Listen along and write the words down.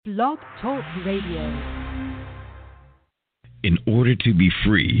Blog Talk Radio. In order to be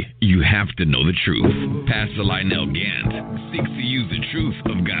free, you have to know the truth. Pastor Lionel Gantt seeks to use the truth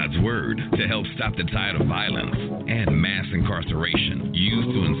of God's Word to help stop the tide of violence and mass incarceration used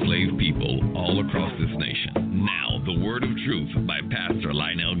to enslave people all across this nation. Now, the Word of Truth by Pastor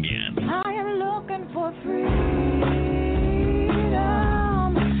Lionel Gantt. I am looking for freedom,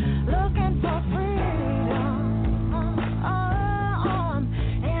 looking for freedom.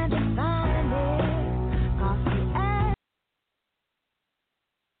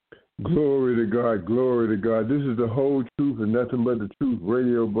 Glory to God, glory to God. This is the whole truth and nothing but the truth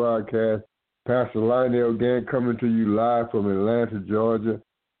radio broadcast. Pastor Lionel Gantt coming to you live from Atlanta, Georgia.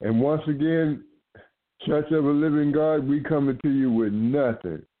 And once again, Church of the Living God, we coming to you with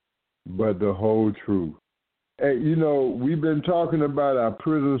nothing but the whole truth. And, you know, we've been talking about our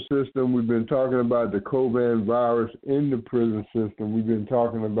prison system. We've been talking about the COVID virus in the prison system. We've been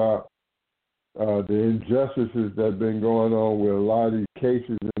talking about the injustices that have been going on with a lot of these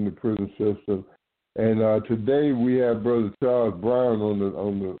cases in the prison system. And today we have Brother Charles Brown on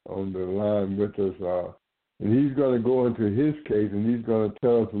the line with us, and he's going to go into his case, and he's going to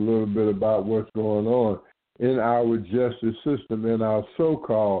tell us a little bit about what's going on in our justice system, in our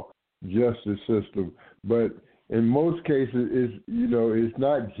so-called justice system. But in most cases, it's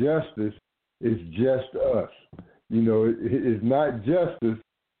not justice; it's just us. It's not justice.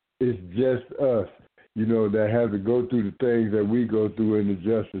 It's just us, that have to go through the things that we go through in the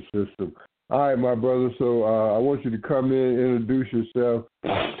justice system. All right, my brother, so I want you to come in, introduce yourself,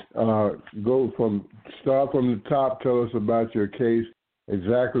 start from the top, tell us about your case,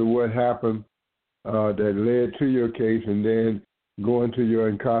 exactly what happened that led to your case, and then go into your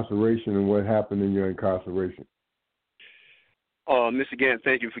incarceration and what happened in your incarceration. Mr. Gantt,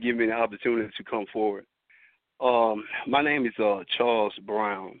 thank you for giving me the opportunity to come forward. My name is Charles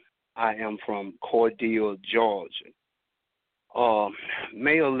Brown. I am from Cordele, Georgia.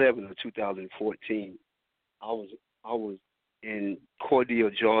 May 11th of 2014, I was in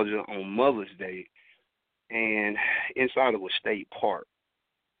Cordele, Georgia on Mother's Day, and inside of a state park.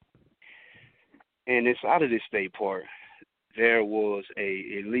 And inside of this state park, there was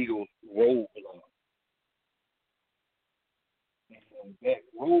a illegal roadblock. And that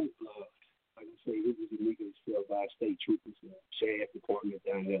roadblock, like I say, it was illegal still by state troopers and sheriff department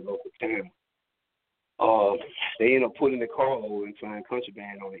down in that local town. They ended up putting the car over and finding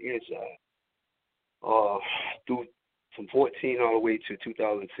contraband on the inside. From 14 all the way to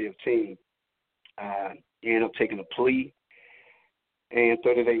 2015, I ended up taking a plea, and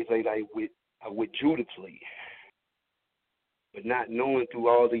 30 days later, I withdrew the plea. But not knowing through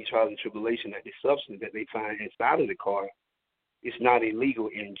all these trials and tribulations that the substance that they find inside of the car is not illegal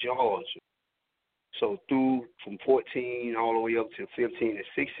in Georgia. So from 14 all the way up to 15 and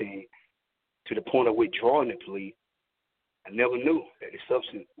 16, to the point of withdrawing the plea, I never knew that the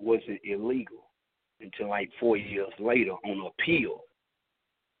substance wasn't illegal until like 4 years later on appeal.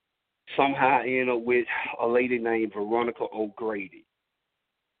 Somehow I ended up with a lady named Veronica O'Grady.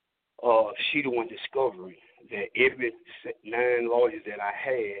 She the one discovering that every 9 lawyers that I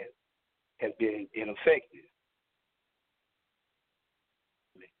had have been ineffective.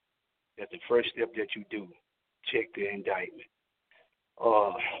 That's the first step that you do, check the indictment.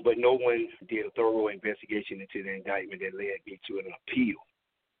 But no one did a thorough investigation into the indictment that led me to an appeal.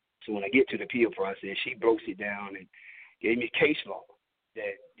 So when I get to the appeal process, she broke it down and gave me case law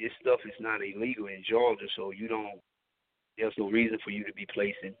that this stuff is not illegal in Georgia, so there's no reason for you to be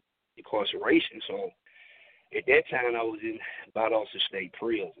placed in incarceration. So at that time, I was in Valdosta State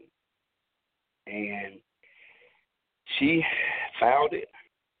Prison. And she filed it.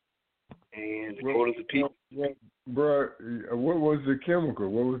 And the Court of Appeal. Bro, what was the chemical?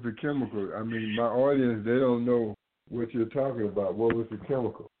 I mean, my audience, they don't know what you're talking about. What was the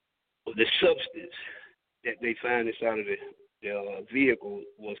chemical? The substance that they found inside of the vehicle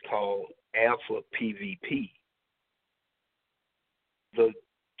was called alpha PVP. The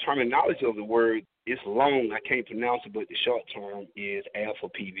terminology of the word is long. I can't pronounce it, but the short term is alpha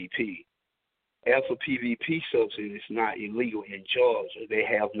PVP. Alpha PVP substance is not illegal in Georgia. They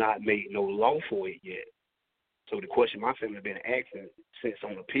have not made no law for it yet. So the question my family has been asking since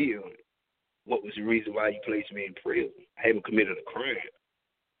on appeal, what was the reason why you placed me in prison? I haven't committed a crime.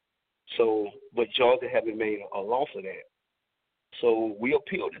 So, but Georgia haven't made a law for that. So we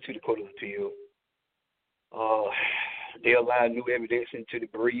appealed it to the Court of Appeal. They allowed new evidence into the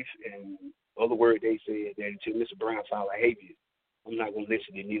brief, and other word they said that until Mr. Brown filed a habeas, I'm not going to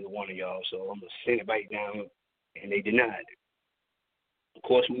listen to neither one of y'all, so I'm going to send it back down, and they denied it. Of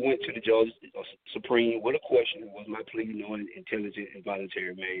course, we went to the Georgia Supreme with a question: was my plea knowing, intelligent, and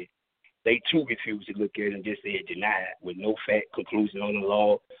voluntary? Man, they too refused to look at it and just said denied with no fact, conclusion on the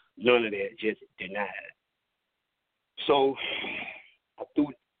law, none of that, just denied. So I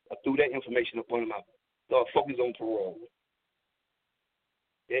threw that information up on my focus on parole.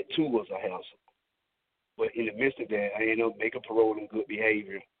 That too was a hassle. But in the midst of that, I ended up making parole on good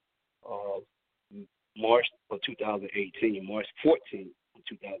behavior. March of 2018, March 14th of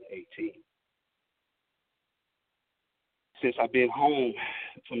 2018. Since I've been home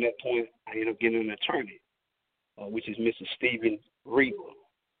from that point, I ended up getting an attorney, which is Mr. Stephen Reba.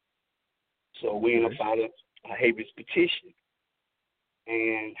 So we ended up filing a habeas petition.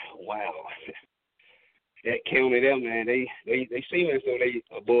 And wow, that county there, man, they seem as though they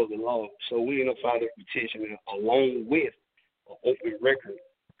above the law. So we ended up filing a petition along with an open record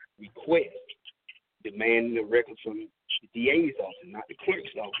request demanding the records from the DA's office, not the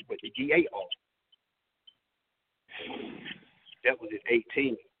clerk's office, but the DA office. That was in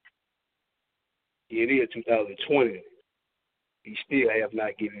 18. It is 2020. He still have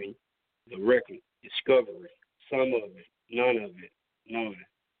not given me the record, discovery, some of it, none of it, none.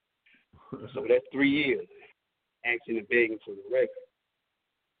 So that's 3 years asking and begging for the record.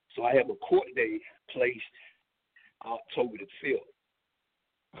 So I have a court date placed October the 5th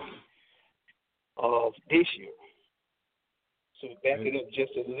of this year. So backing up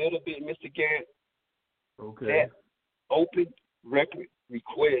just a little bit, Mr. Gantt, that open record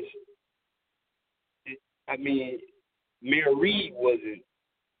request, Mayor Reed wasn't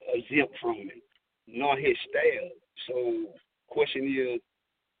exempt from it, nor his staff. So question is,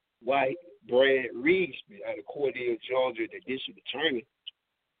 why Brad Reed, out of Cordell, Georgia, the district attorney,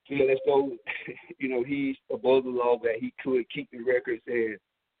 feel as though, he's above the law, that he could keep the records and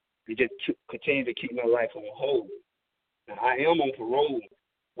just continue to keep my life on hold. Now, I am on parole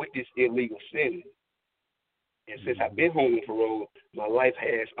with this illegal sentence. And since I've been home on parole, my life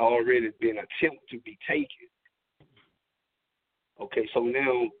has already been attempted to be taken. Okay, so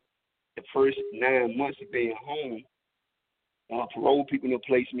now the first 9 months of being home, parole people will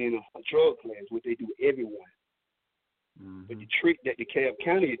place me in a drug class, which they do everyone. Mm-hmm. But the trick that the Cobb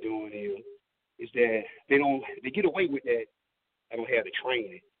County is doing is that they get away with that. I don't have the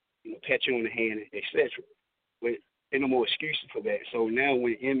training, pat you on the hand, etc. But there's no more excuses for that. So now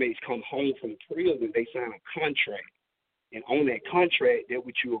when inmates come home from prison, they sign a contract. And on that contract, that's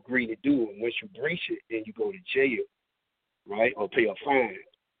what you agree to do. And once you breach it, then you go to jail, right, or pay a fine.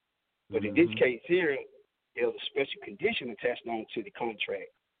 But in this case here, there's a special condition attached on to the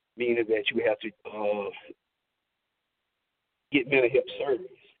contract, meaning that you have to get mental health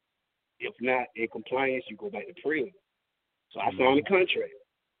service. If not in compliance, you go back to prison. So I signed the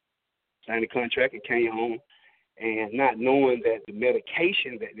contract and came home, and not knowing that the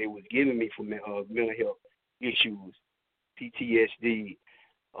medication that they was giving me for mental health issues, PTSD,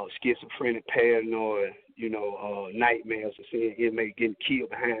 schizophrenic, paranoid, nightmares of seeing inmates getting killed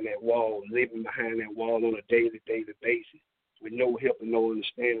behind that wall, living behind that wall on a daily basis with no help and no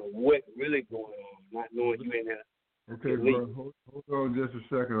understanding of what really going on, not knowing you in there. Okay, bro, hold on just a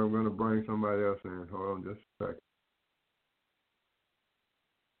second. I'm going to bring somebody else in. Hold on just a second.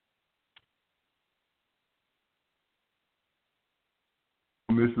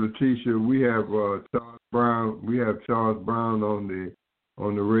 Miss Letitia, we have Charles Brown. We have Charles Brown on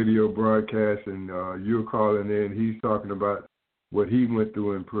the radio broadcast, and you're calling in. He's talking about what he went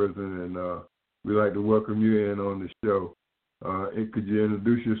through in prison, and we'd like to welcome you in on the show. Could you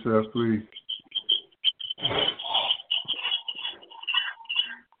introduce yourself, please?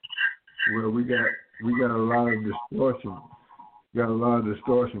 Well, we got a lot of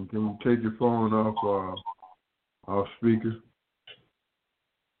distortion. Can you take your phone off speaker?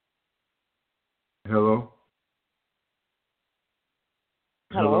 Hello?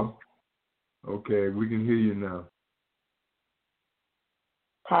 Hello? Okay, we can hear you now.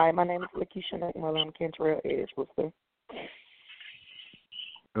 Hi, my name is Lakeisha Nickmiller. I'm Kentrell Edgeworth.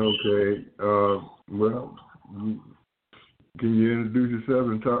 Okay, well, can you introduce yourself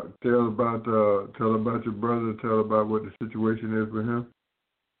and tell about your brother, tell about what the situation is with him?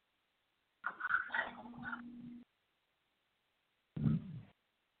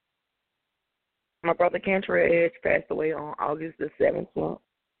 My brother Kentrell Edge passed away on August the 17th,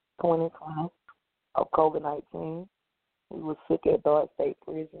 2020, of COVID-19. He was sick at Dart State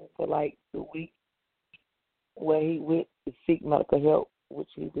Prison for like 2 weeks, where he went to seek medical help, which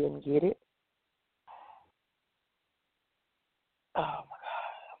he didn't get it. Oh,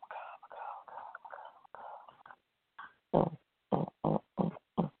 my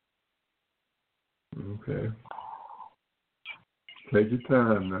God. Okay. Take your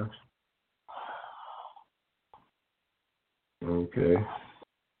time now. Okay.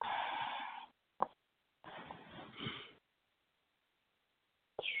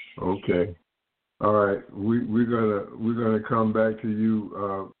 Okay. All right. We're gonna come back to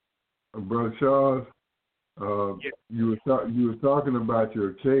you, Brother Charles. You were talking about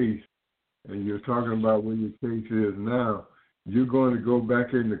your case, and you're talking about where your case is now. You're going to go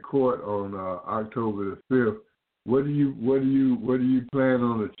back into court on October the 5th. What do you plan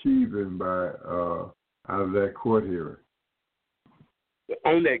on achieving by out of that court hearing?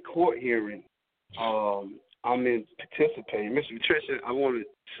 On that court hearing, I'm in participating. Mr. Patricia, I want to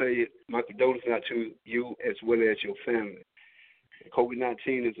say my condolences out to you as well as your family.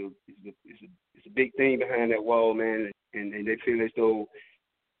 COVID-19 is a big thing behind that wall, man, and they feel as though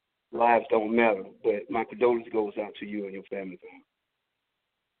lives don't matter. But my condolences goes out to you and your family.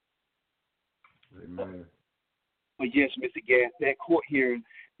 Amen. But yes, Mr. Gantt, that court hearing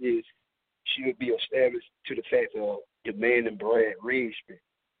should be established to the fact of demanding Brad Rigsby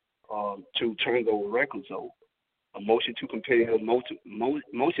to turn those records over. A motion to compel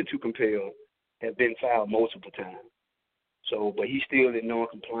has been filed multiple times. So, but he's still in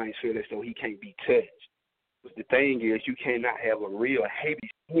non-compliance, feel as though he can't be touched. But the thing is, you cannot have a real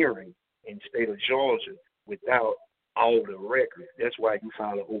habeas hearing in the state of Georgia without all the records. That's why you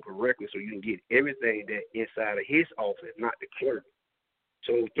file an open record, so you can get everything that inside of his office, not the clerk.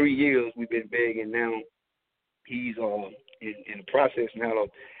 So 3 years we've been begging now. He's in the process now to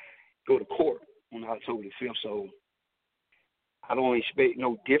go to court on October the 5th. So I don't expect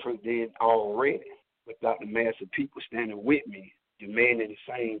no different than already without the mass of people standing with me, demanding the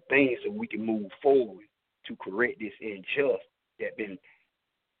same thing so we can move forward to correct this injustice that been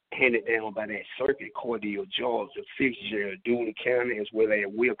handed down by that circuit, Cordell, Georgia, Fitzgerald, Dooley County, as well as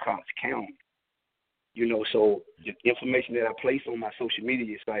Wilcox County. You know, so the information that I place on my social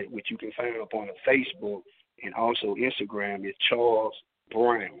media site, which you can find up on Facebook and also Instagram, is Charles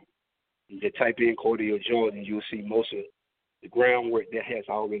Brown. You type in Cordell, Georgia, and you'll see most of the groundwork that has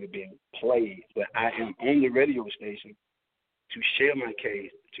already been played. But I am on the radio station to share my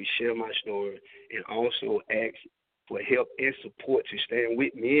case, to share my story, and also ask for help and support to stand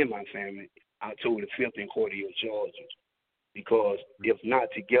with me and my family October the 5th in Cordell, Georgia. Because if not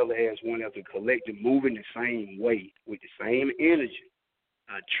together as one, as a collective, moving the same way, with the same energy,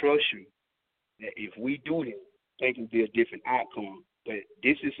 I trust you that if we do this, there can be a different outcome. But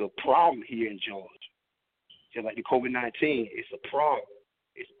this is a problem here in Georgia. Just like the COVID-19, it's a problem.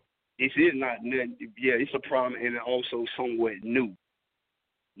 This is not nothing. Yeah, it's a problem, and also somewhat new.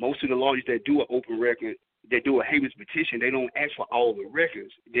 Most of the lawyers that do an open record, that do a habeas petition, they don't ask for all the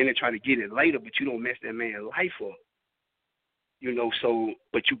records. Then they try to get it later, but you don't mess that man's life up. You know, so,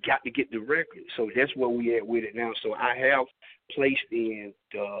 but you got to get the record. So that's where we at with it now. So I have placed in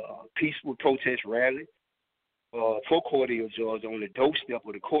the peaceful protest rally for Cordell, Georgia, on the doorstep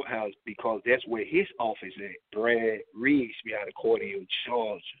of the courthouse, because that's where his office is at, Brad Rigsby out of Cordell,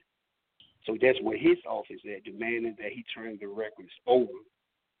 Georgia. So that's where his office is at, demanding that he turn the records over.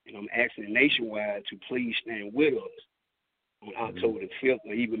 And I'm asking Nationwide to please stand with us on October the 5th,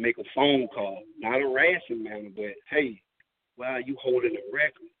 or even make a phone call. Not a harassing manner, but, hey, why are you holding the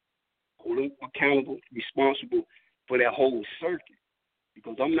record? Hold them accountable, responsible for that whole circuit.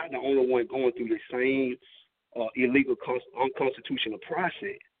 Because I'm not the only one going through the same illegal, unconstitutional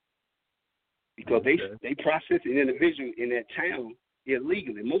process. Because they process an individual in that town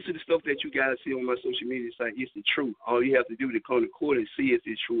illegally. Most of the stuff that you guys see on my social media site is the truth. All you have to do is come to court and see if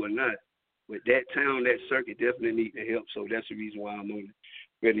it's true or not. But that town, that circuit definitely needs the help. So that's the reason why I'm on the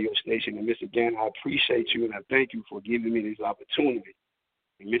radio station. And Mr. Gantt, I appreciate you, and I thank you for giving me this opportunity.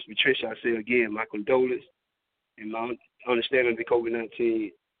 And Ms. Patricia, I say again, my condolences and my understanding of the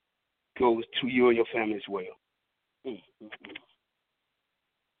COVID-19 goes to you and your family as well.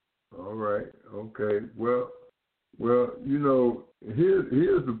 All right. Okay. Well, you know,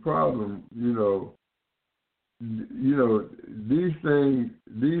 here's the problem. You know, these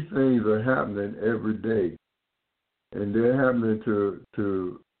things are happening every day, and they're happening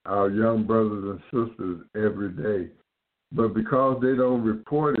to our young brothers and sisters every day. But because they don't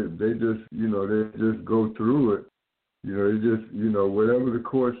report it, they just go through it. You know, they just, whatever the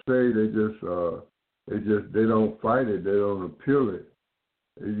courts say, they don't fight it. They don't appeal it.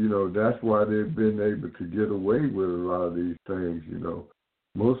 You know, that's why they've been able to get away with a lot of these things. You know,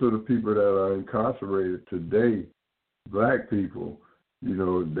 most of the people that are incarcerated today, black people, you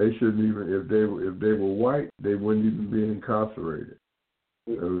know, they shouldn't even, if they were white, they wouldn't even be incarcerated.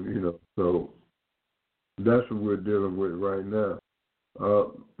 You know, so that's what we're dealing with right now.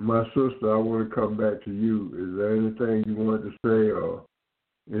 My sister, I want to come back to you. Is there anything you want to say or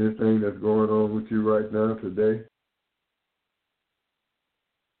anything that's going on with you right now today?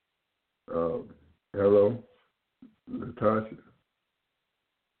 Hello, Natasha.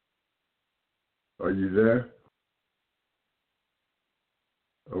 Are you there?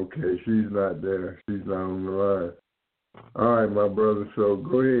 Okay, she's not there. She's not on the line. All right, my brother, so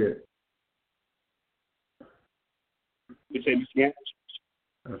go ahead. You say, Mr. Gantt?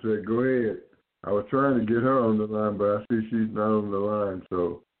 I said, go ahead. I was trying to get her on the line, but I see she's not on the line,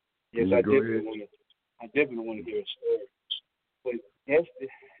 so yes, I definitely want to hear a story. But that's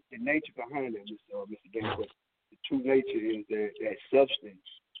the nature behind it, Mr. Gantt. The true nature is that substance,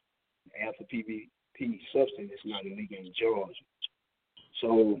 alpha PVP substance, is not illegal in Georgia.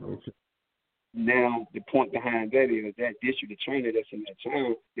 So now the point behind that is that district attorney that's in that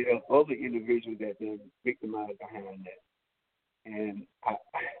town, there are other individuals that have been victimized behind that. And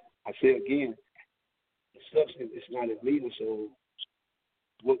I say again, the substance is not illegal, so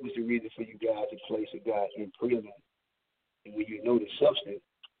what was the reason for you guys to place a guy in prison? And when you know the substance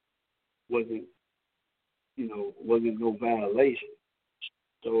wasn't no violation.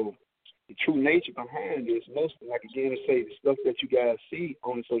 So the true nature behind this, mostly, like again, I say, the stuff that you guys see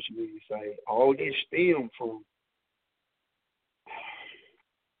on the social media site, all this stem from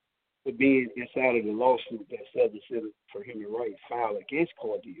being inside of the lawsuit that Southern Center for Human Rights filed against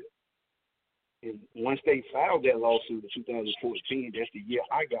Cordelia. And once they filed that lawsuit in 2014, that's the year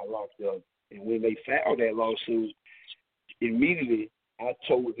I got locked up. And when they filed that lawsuit, immediately I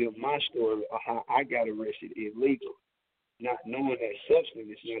told them my story of how I got arrested illegal, not knowing that substance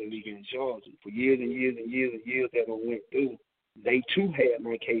is not illegal in Georgia. For years and years and years and years that I went through, they too had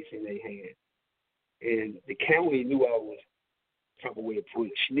my case in their hand. And the county knew I was, proper way of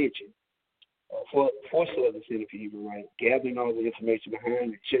putting it, snitching. For Southern Center for Human Rights, gathering all the information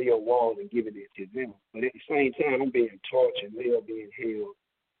behind the jail walls and giving it to them. But at the same time, I'm being tortured, mail being held.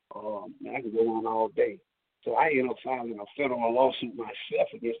 I can go on all day. So I ended up filing a federal lawsuit myself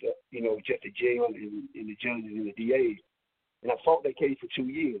against just the jail and the judges and the DA. And I fought that case for 2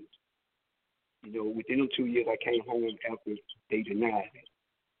 years. Within those 2 years, I came home after they denied it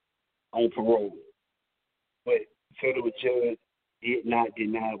on parole. But the federal judge did not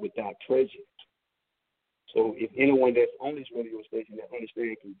deny without prejudice. So if anyone that's on this radio station that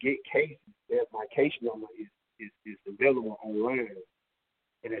understands can get cases, my case number is available online.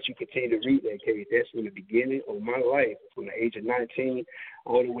 And as you continue to read that case, that's from the beginning of my life, from the age of 19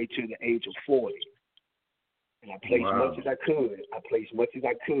 all the way to the age of 40. And I placed much as I could. I placed much as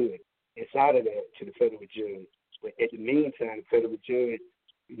I could inside of that to the federal judge. But at the meantime, the federal judge,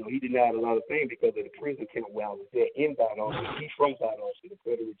 he denied a lot of things because of the prison camp where I was there in Valdosta. He's from Valdosta, the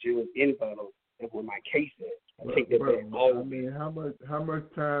federal judge in Valdosta. That's where my case is. I take that back all the way. How much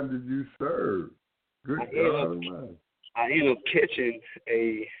time did you serve? Good God. I ended up catching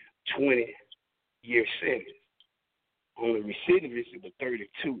a 20-year sentence. On the recidivist, it was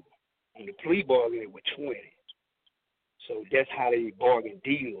 32. On the plea bargain, it was 20. So that's how they bargain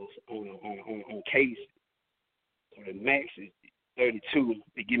deals on cases. So the max is 32.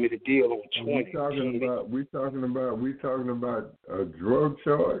 They give me the deal on 20. We talking about a drug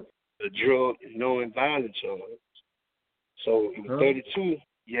charge? A drug non-violent charge. So it was 32.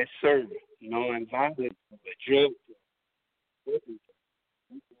 Yes, sir. Non-violent, a drug.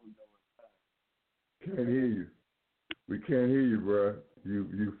 Can't hear you. We can't hear you, bro.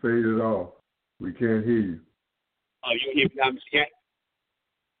 You faded off. We can't hear you. Oh, you hear me now, Mr.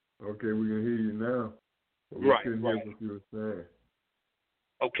 Gantt? Okay, we can hear you now. But we couldn't hear what you were saying.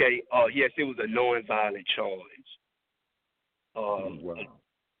 Okay. Yes, it was a non-violent charge. Wow.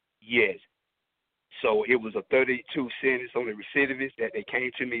 Yes. So it was a 32 sentence on the recidivist that they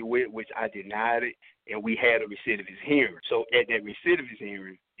came to me with, which I denied it, and we had a recidivist hearing. So at that recidivist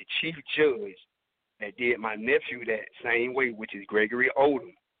hearing, the chief judge that did my nephew that same way, which is Gregory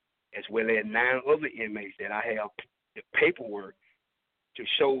Odom, as well as 9 other inmates that I have the paperwork to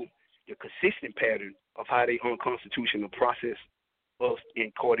show the consistent pattern of how they unconstitutional process us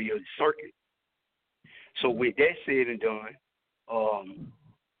in Cordelia Circuit. So with that said and done,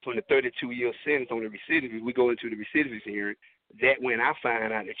 from the 32-year sentence on the recidivist, we go into the recidivist hearing. That when I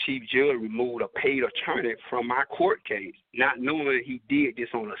find out the chief judge removed a paid attorney from my court case, not knowing he did this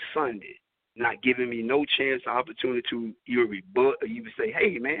on a Sunday, not giving me no chance or opportunity to either rebut or even say,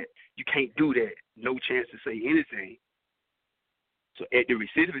 hey, man, you can't do that. No chance to say anything. So at the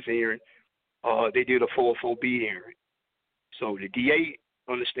recidivist hearing, they did a 404B hearing. So the DA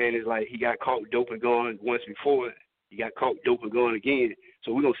understand is like he got caught doping gun once before. He got caught doping gun again.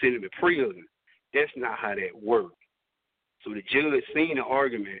 So we're going to send him to prison. That's not how that works. So the judge seen the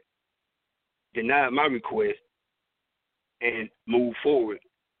argument, denied my request, and moved forward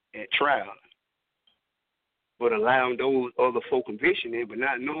at trial. But allowing those other folk conviction in, but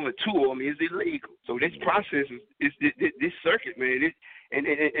not knowing two of them is illegal. So this process is this circuit, man.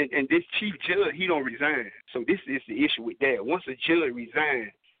 And this chief judge, he don't resign. So this is the issue with that. Once a judge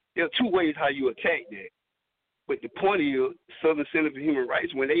resigns, there are two ways how you attack that. But the point is, Southern Center for Human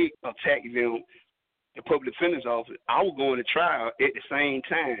Rights, when they attack them, the public defender's office, I was going to trial at the same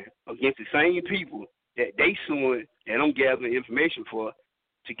time against the same people that they suing, that I'm gathering information for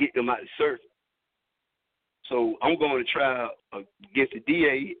to get them out of the circuit. So I'm going to trial against the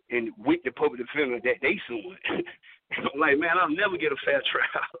DA and with the public defender that they suing. I'm like, man, I'll never get a fair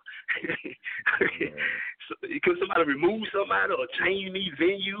trial. So, because somebody remove somebody or change me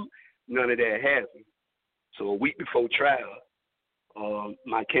venue, none of that happened. So a week before trial,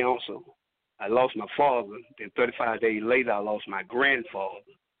 my counsel, I lost my father. Then 35 days later, I lost my grandfather.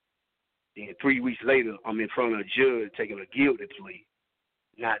 Then 3 weeks later, I'm in front of a judge taking a guilty plea,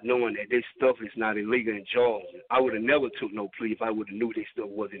 not knowing that this stuff is not illegal in Georgia. I would have never took no plea if I would have knew this stuff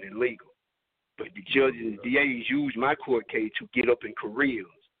wasn't illegal. But the judges and the DAs used my court case to get up in careers.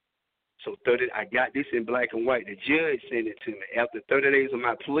 So I got this in black and white. The judge sent it to me. After 30 days of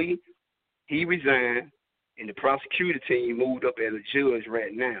my plea, he resigned, and the prosecutor team moved up as a judge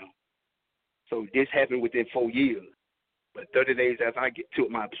right now. So this happened within 4 years. But 30 days after I took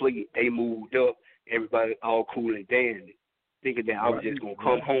my plea, they moved up, everybody all cool and dandy, thinking that I was just going to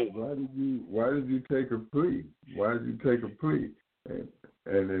come home. Why did you take a plea? Why did you take a plea?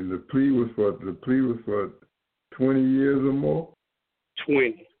 And then the plea was for 20 years or more?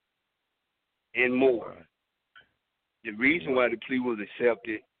 20 and more. The reason why the plea was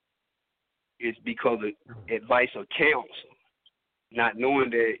accepted is because of advice of counsel, not knowing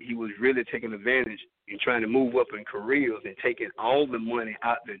that he was really taking advantage and trying to move up in careers and taking all the money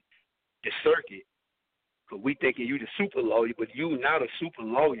out the circuit. Because we thinking you the super lawyer, but you not a super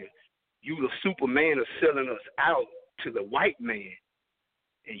lawyer. You the Superman of selling us out to the white man.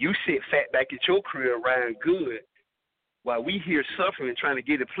 And you sit fat back at your career around good while we here suffering trying to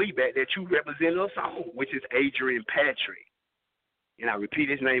get a plea back that you represent us on, which is Adrian Patrick. And I repeat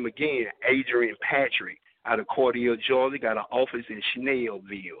his name again, Adrian Patrick, out of Cordell, Georgia, got an office in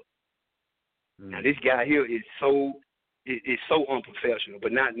Schnellville. Now, this guy here is so unprofessional,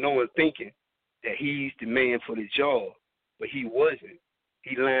 but not knowing, thinking that he's the man for the job. But he wasn't.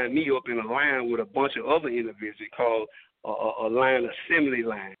 He lined me up in a line with a bunch of other individuals called a line assembly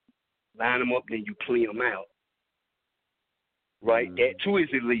line. Line them up, then you plea them out. Right? That, too, is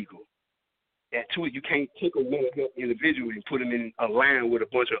illegal. That, too, you can't take a mental health individual and put him in a line with a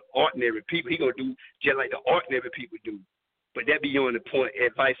bunch of ordinary people. He's going to do just like the ordinary people do. But that beyond the point.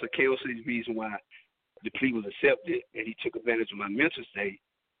 Advice of counsel is the reason why the plea was accepted, and he took advantage of my mental state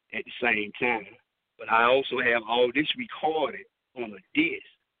at the same time. But I also have all this recorded on a disc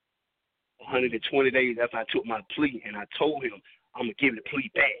 120 days after I took my plea, and I told him I'm going to give the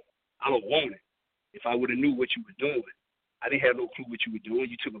plea back. I don't want it. If I would have knew what you were doing, I didn't have no clue what you were doing.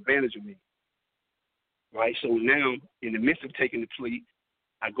 You took advantage of me. Right? So now, in the midst of taking the plea,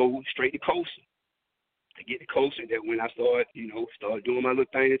 I go straight to coasting. I get to coasting that when I start doing my little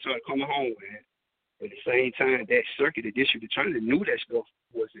thing and start coming home, man. But at the same time, that circuit, the district attorney knew that stuff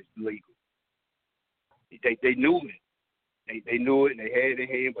wasn't legal. They knew it. They knew it, and they had it in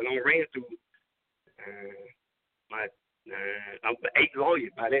hand, but I ran through I'm 8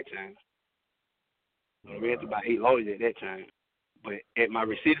 lawyers by that time. I ran through about 8 lawyers at that time. But at my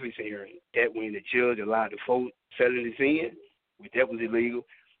recidivist hearing, that when the judge allowed the folk felonies in, which that was illegal,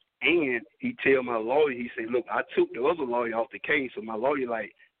 and he tell my lawyer, he said, look, I took the other lawyer off the case. So my lawyer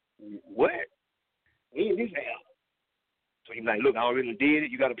like, what? When this happened? So he's like, look, I already did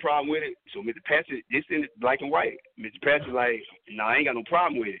it. You got a problem with it? So Mr. Patrick, this in black and white. Mr. Patrick like, no, I ain't got no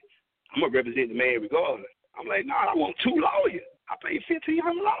problem with it. I'm going to represent the man regardless. I'm like, no, I want 2 lawyers. I paid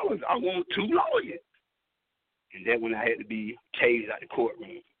 $1,500. I want 2 lawyers. And that when I had to be tased out the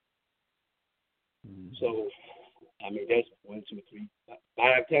courtroom. So, I mean, that's 1, 2, 3,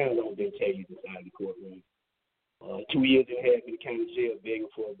 5 times I've been tased inside the courtroom. 2 years and a half in the county jail begging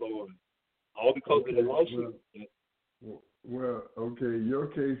for a bond. All because of the lawsuit. Well, okay, your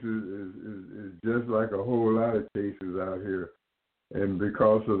case is just like a whole lot of cases out here. And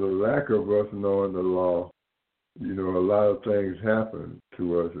because of the lack of us knowing the law, a lot of things happen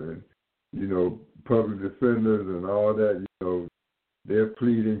to us. And, public defenders and all that, they're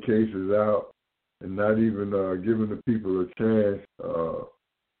pleading cases out and not even giving the people a chance, to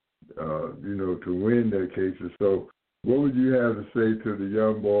win their cases. So what would you have to say to the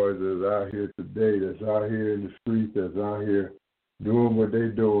young boys that's out here today, that's out here in the streets, that's out here doing what they're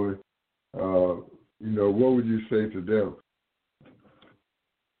doing? What would you say to them?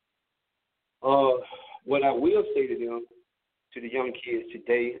 What I will say to them, to the young kids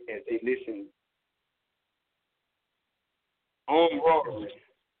today, as they listen, armed robbery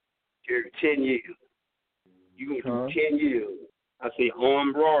carry 10 years. You're going to do 10 years. I say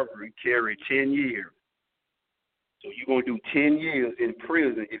armed robbery carry 10 years. So you're going to do 10 years in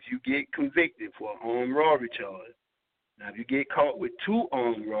prison if you get convicted for an armed robbery charge. Now, if you get caught with 2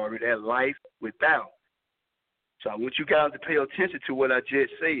 armed robbery, that's life without. So I want you guys to pay attention to what I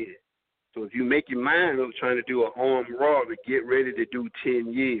just said. So if you make your mind up trying to do an armed robbery, get ready to do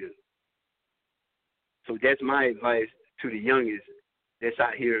 10 years. So that's my advice to the youngest that's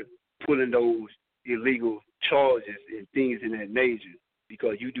out here pulling those illegal charges and things in that nature,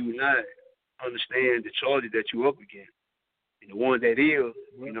 because you do not understand the charges that you're up against. And the one that is,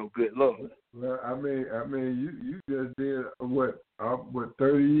 good luck. Well, I mean, you just did what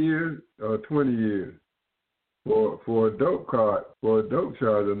 30 years or 20 years for a dope charge,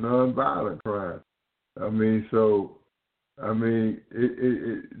 a nonviolent crime. I mean, so for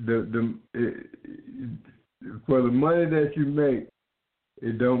the money that you make,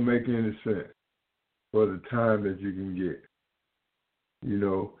 it don't make any sense for the time that you can get.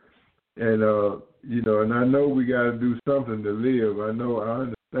 And I know we got to do something to live. I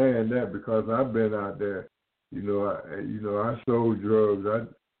understand that because I've been out there. I sold drugs. I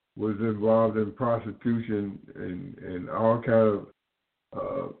was involved in prostitution and all kind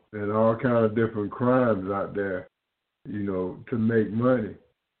of different crimes out there, to make money.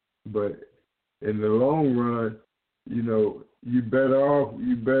 But in the long run, you better off,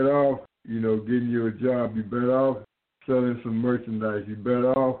 getting you a job. You better off selling some merchandise. You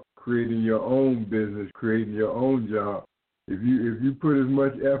better off creating your own business, creating your own job. If you put as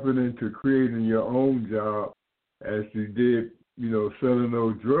much effort into creating your own job as you did, selling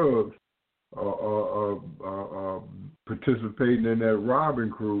those drugs or participating in that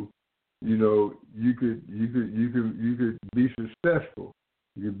robbing crew, you could be successful.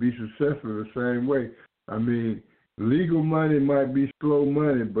 You could be successful the same way. I mean, legal money might be slow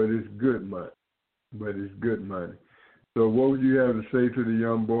money, but it's good money. So what would you have to say to the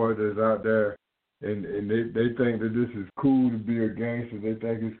young boy that's out there and they think that this is cool to be a gangster? They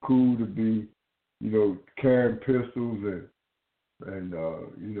think it's cool to be, carrying pistols and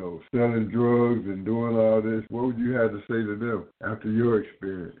selling drugs and doing all this. What would you have to say to them after your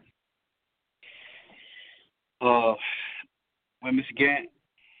experience? Well, Mr. Gantt,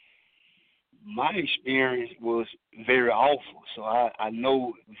 my experience was very awful. So I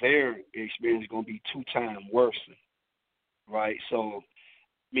know their experience is going to be 2 times worse. Right, so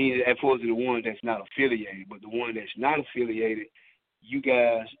meaning as far as the one that's not affiliated, but the one that's not affiliated, you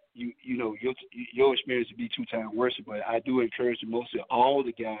guys, your experience would be 2 times worse. But I do encourage most of all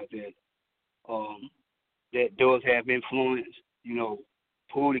the guys that does have influence,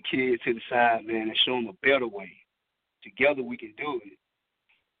 pull the kids to the side, man, and show them a better way. Together we can do it,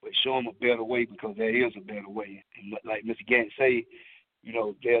 but show them a better way because there is a better way. And like Mr. Gantt say,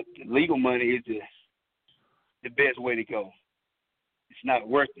 the legal money is the best way to go. It's not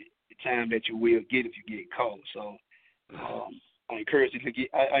worth it, the time that you will get if you get caught. So I encourage the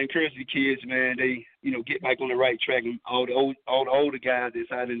kids, man, they, get back on the right track. And all the older guys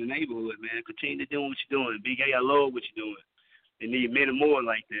that's out in the neighborhood, man, continue doing what you're doing. Big A, I love what you're doing. They need many more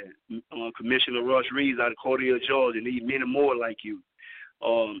like that. Commissioner Rush Reeves out of Cordell, Georgia, need many more like you.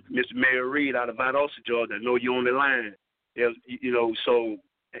 Mr. Mayor Reed out of Valdosta, Georgia, I know you're on the line. So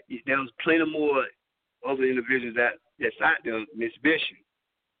there's plenty more other individuals that's out there, Miss Bishop,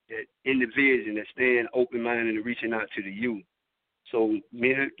 that in the vision, that stand open-minded and reaching out to the youth. So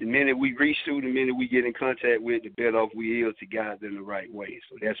the minute we reach through, the minute we get in contact with, the better off we are to guide them the right way.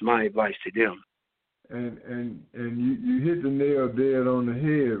 So that's my advice to them. And you hit the nail dead on the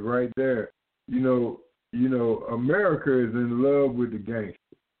head right there. America is in love with the gangster.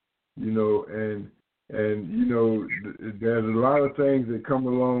 There's a lot of things that come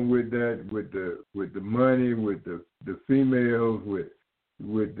along with that, with the money, with the females, with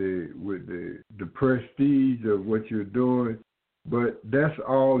the prestige of what you're doing, but that's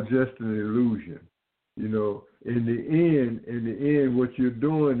all just an illusion. In the end, what you're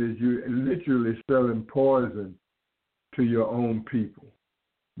doing is you're literally selling poison to your own people.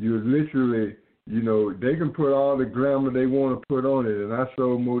 You're literally, they can put all the glamour they want to put on it, and I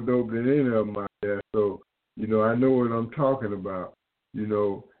sold more dope than any of them out there. So, I know what I'm talking about.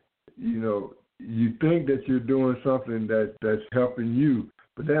 You think that you're doing something that's helping you,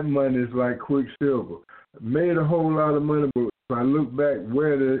 but that money is like quicksilver. made a whole lot of money, but if I look back,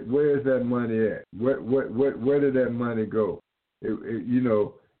 where's that money at? Where did that money go? It's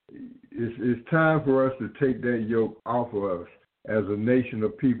time for us to take that yoke off of us as a nation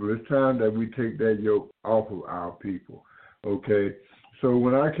of people. It's time that we take that yoke off of our people. Okay? So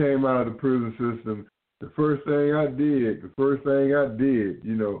when I came out of the prison system, the first thing I did,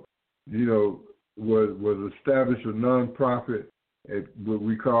 was establish a nonprofit at what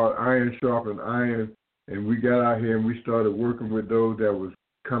we call Iron Sharpen Iron, and we got out here and we started working with those that was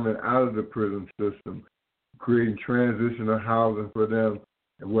coming out of the prison system, creating transitional housing for them,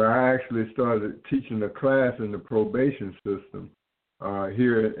 where I actually started teaching a class in the probation system.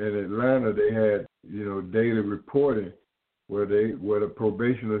 Here in Atlanta, they had, daily reporting where the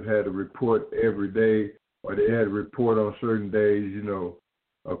probationers had to report every day, or they had to report on certain days,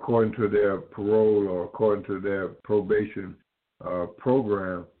 according to their parole or according to their probation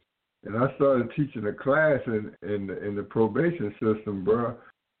program. And I started teaching a class in the probation system, bro.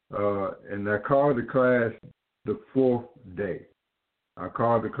 And I called the class the fourth day. I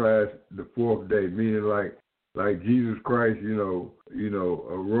called the class the fourth day, meaning like Jesus Christ, arose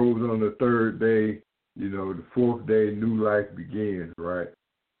on the third day, the fourth day, new life begins, right?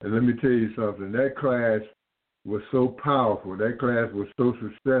 And let me tell you something, that class was so powerful, that class was so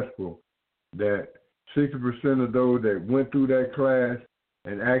successful that 60% of those that went through that class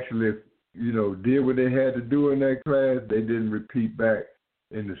and actually, did what they had to do in that class, they didn't repeat back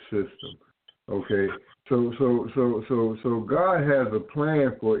in the system. Okay, so God has a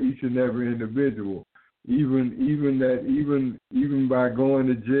plan for each and every individual. Even by going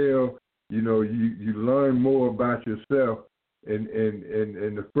to jail, you learn more about yourself in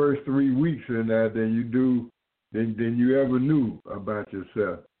the first 3 weeks in that than you ever knew about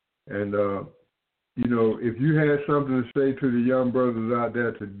yourself. And if you had something to say to the young brothers out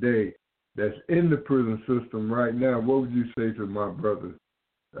there today that's in the prison system right now, what would you say to my brothers?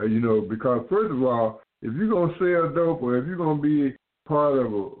 Because first of all, if you're going to sell dope, or if you're going to be part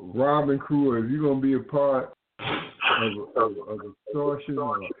of a robbing crew, or if you're going to be a part of extortion,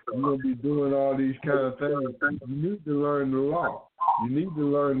 or you're going to be doing all these kind of things, you need to learn the law. You need to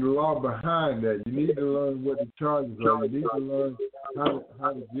learn the law behind that. You need to learn what the charges are. You need to learn how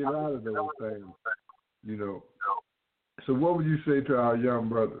to get out of those things. So what would you say to our young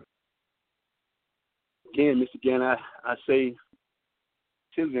brothers? Again, Mr. Gantt, I say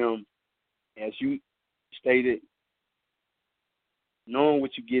to them, as you stated, knowing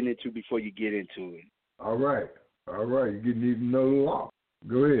what you're getting into before you get into it. All right. You need to know the law.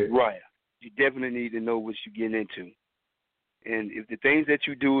 Go ahead. Right. You definitely need to know what you're getting into. And if the things that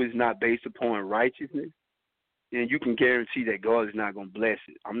you do is not based upon righteousness, then you can guarantee that God is not going to bless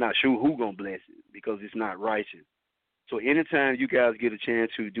it. I'm not sure who's going to bless it because it's not righteous. So anytime you guys get a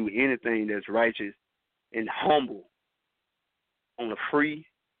chance to do anything that's righteous and humble on a free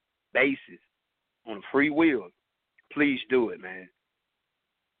basis, on a free will, please do it, man.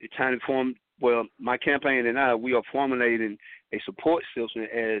 It's time to form, my campaign and we are formulating a support system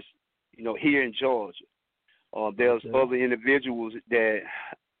as, here in Georgia. There's other individuals that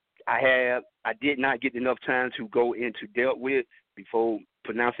I did not get enough time to go into dealt with before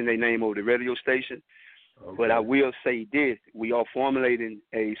pronouncing their name over the radio station. Okay. But I will say this, we are formulating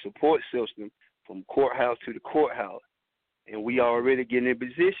a support system from courthouse to the courthouse. And we are already getting in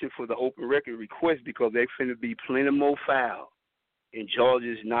position for the open record request because there's going to be plenty more files. And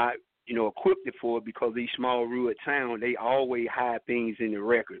Georgia's not, equipped for it because these small rural towns, they always hide things in the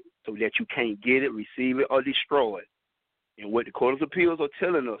record so that you can't get it, receive it, or destroy it. And what the Court of Appeals are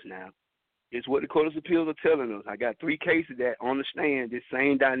telling us now is what the Court of Appeals are telling us. I got 3 cases that understand this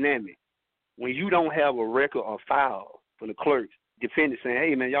same dynamic. When you don't have a record or file from the clerks, defendant saying,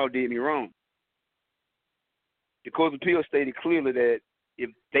 hey, man, y'all did me wrong. The Court of Appeals stated clearly that if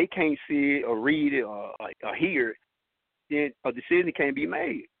they can't see it or read it or hear it, then a decision can't be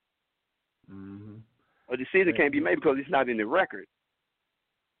made. Mm-hmm. A decision can't be made because it's not in the record.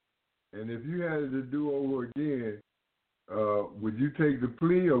 And if you had to do over again, would you take the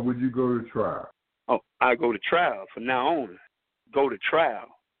plea or would you go to trial? Oh, I go to trial from now on. Go to trial.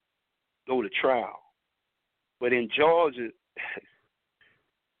 But in Georgia,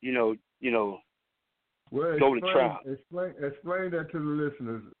 well, go to trial. Explain that to the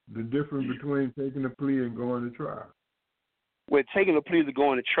listeners, the difference between taking a plea and going to trial. Well, taking a plea is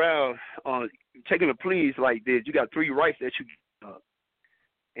going to trial. Taking a plea is like this. You got 3 rights that you give up.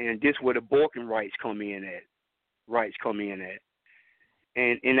 And this where the Borken rights come in at.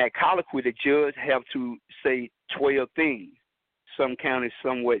 And in that colloquy, the judge have to say 12 things. Some counties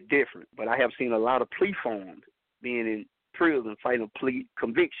somewhat different. But I have seen a lot of plea forms being in prison fighting a plea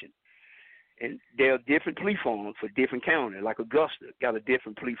conviction. And there are different plea forms for different counties. Like Augusta got a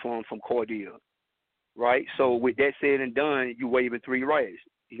different plea form from Cordell, right? So with that said and done, you waiving 3 rights.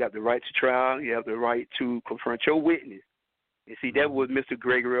 You got the right to trial. You have the right to confront your witness. And see, that's what Mr.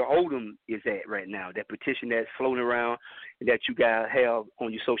 Gregory Odom is at right now, that petition that's floating around that you guys have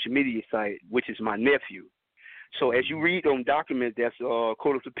on your social media site, which is my nephew. So as you read them documents, that's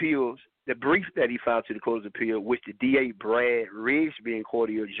Court of Appeals, the brief that he filed to the Court of Appeals, which the DA Brad Rigsby in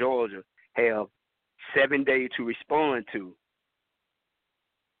Cordell, Georgia, have 7 days to respond to.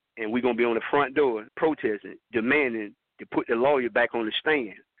 And we're going to be on the front door protesting, demanding to put the lawyer back on the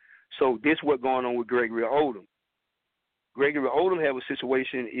stand. So this is what's going on with Gregory Odom. Gregory Odom have a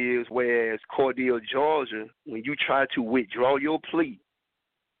situation is whereas Cordell, Georgia, when you try to withdraw your plea,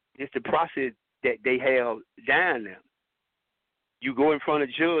 it's the process that they have down there. You go in front of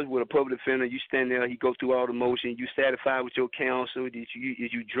a judge with a public defender, you stand there, he goes through all the motion, you satisfied with your counsel, is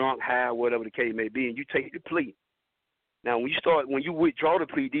you drunk, high, whatever the case may be, and you take the plea. Now, when you withdraw the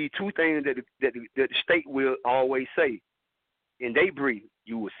plea, these 2 things that the state will always say in they brief,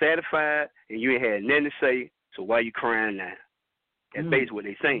 you were satisfied and you ain't had nothing to say, so why you crying now? That's basically what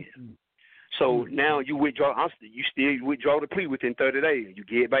they're saying. So now you still withdraw the plea within 30 days. You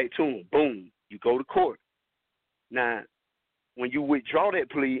get back to them. Boom. You go to court. Now, when you withdraw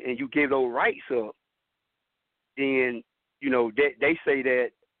that plea and you give those rights up, then, they say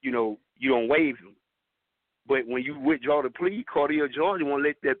that, you don't waive them. But when you withdraw the plea, Cordell, Georgia won't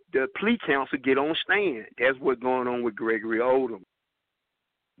let the plea counsel get on stand. That's what's going on with Gregory Odom.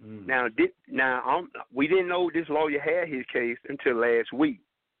 Now, we didn't know this lawyer had his case until last week.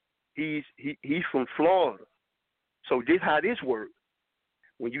 He's from Florida. So this how this works.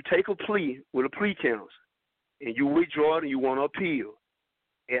 When you take a plea with a plea counsel and you withdraw it and you want to appeal,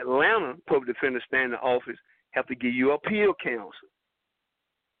 Atlanta public defender standing office have to give you appeal counsel.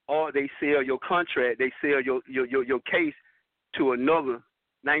 Or they sell your contract, they sell your case to another,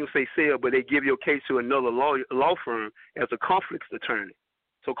 not even say sell, but they give your case to another law firm as a conflicts attorney.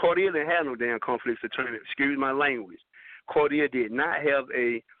 So Cordell didn't have no damn conflicts attorney. Excuse my language. Cordell did not have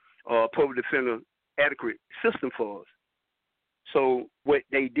a public defender adequate system for us. So what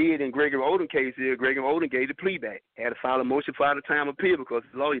they did in Gregory Odom case is Gregory Odom gave the plea back. Had to file a motion for out of time appeal because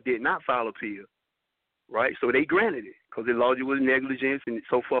the lawyer did not file appeal. Right? So they granted it because the lawyer was negligent and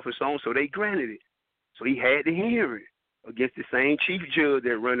so forth and so on. So they granted it. So he had the hearing against the same chief judge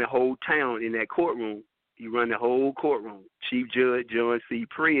that run the whole town in that courtroom. He run the whole courtroom. Chief Judge John C.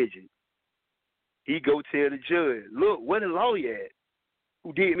 Pridgen. He go tell the judge, look, where the lawyer at?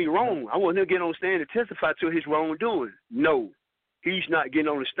 Who did me wrong? I wasn't going to get on the stand to testify to his wrongdoing. No, he's not getting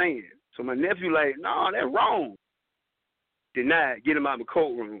on the stand. So my nephew like, no, that's wrong. Denied, get him out of the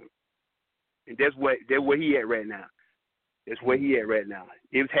courtroom. And that's where he at right now. That's where he at right now.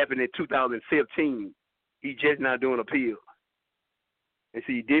 It was happening in 2015. He just not doing appeal. And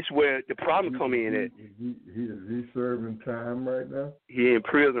see, this where the problem come in at. He's serving time right now? He in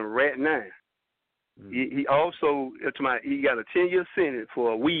prison right now. He also, he got a 10-year sentence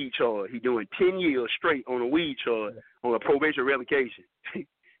for a weed charge. He doing 10 years straight on a weed charge on a probation revocation.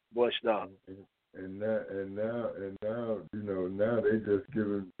 Boy, stop. And now, now they just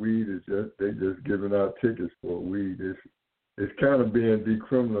giving weed. They just giving out tickets for weed. It's kind of being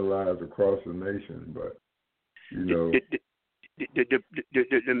decriminalized across the nation, but the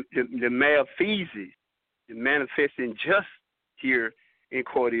malfeasance, the manifesting just here in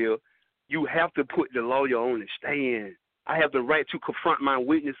Cordell, you have to put the lawyer on the stand. I have the right to confront my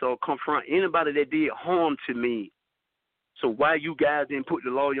witness or confront anybody that did harm to me. So why you guys didn't put the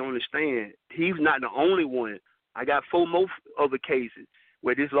lawyer on the stand? He's not the only one. I got 4 more other cases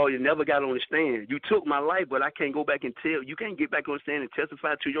where this lawyer never got on the stand. You took my life, but I can't go back and tell. You can't get back on the stand and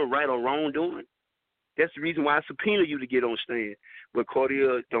testify to your right or wrongdoing. That's the reason why I subpoena you to get on the stand. But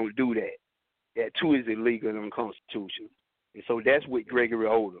Cordell don't do that. That too is illegal and unconstitutional. And so that's with Gregory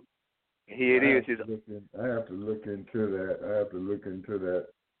Odom. And here it is. I have to look into that.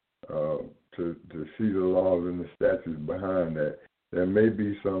 To see the laws and the statutes behind that. There may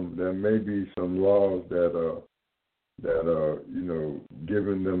be some laws that are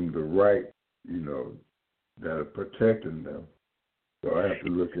giving them the right, that are protecting them. So I have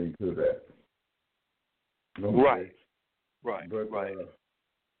to look into that. Okay. Right.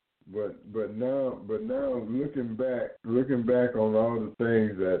 But now looking back on all the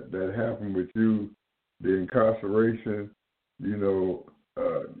things that happened with you, the incarceration,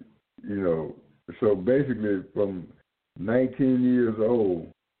 so basically from 19 years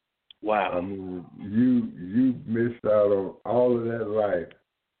old. Wow. I mean, you missed out on all of that life,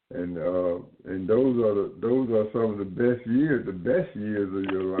 and those are some of the best years of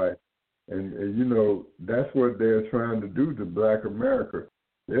your life. And you know, that's what they're trying to do to Black America.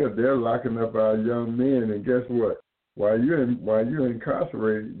 They're locking up our young men, and guess what? While you're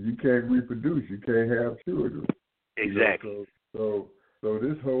incarcerated, you can't reproduce. You can't have children. Exactly. You know, so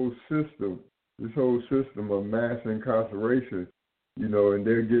this whole system of mass incarceration, you know, and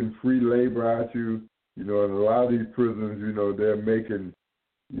they're getting free labor out you. You know, in a lot of these prisons, you know, they're making,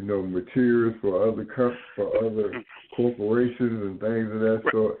 you know, materials for other corporations and things of that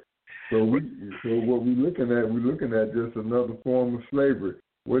sort. So what we're looking at just another form of slavery.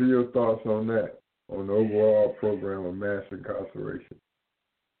 What are your thoughts on that, on the overall program of mass incarceration?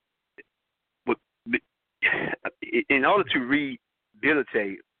 But in order to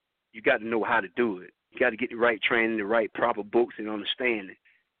rehabilitate, you got to know how to do it. You got to get the right training, the right proper books and understanding.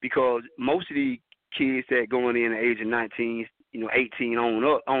 Because most of the kids that going in at the age of 19, you know, 18 on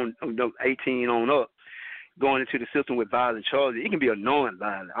up, going into the system with violent charges, it can be annoying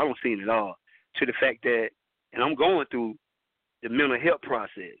violent. I don't see it at all. To the fact that, and I'm going through the mental health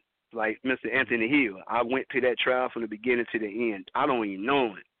process, like Mr. Anthony Hill. I went to that trial from the beginning to the end. I don't even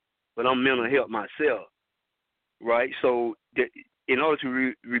know it, but I'm mental health myself, right? So in order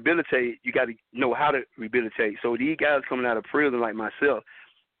to rehabilitate, you got to know how to rehabilitate. So these guys coming out of prison like myself,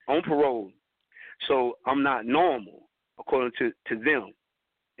 on parole, so I'm not normal according to them.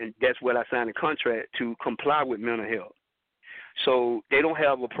 And that's what I signed a contract to comply with mental health. So they don't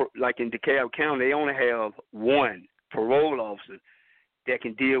have, like in DeKalb County, they only have one parole officer that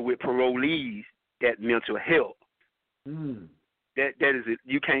can deal with parolees that mental health. That is it.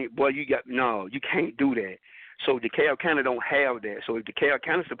 You can't, you can't do that. So DeKalb County don't have that. So if DeKalb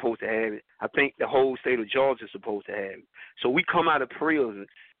County is supposed to have it, I think the whole state of Georgia is supposed to have it. So we come out of prison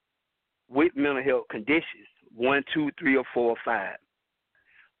with mental health conditions, 1, 2, 3, or 4, or 5.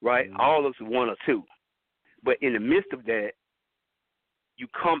 Right? All of us 1 or 2. But in the midst of that, you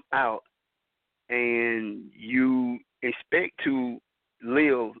come out and you expect to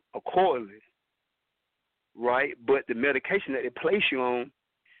live accordingly, right? But the medication that they place you on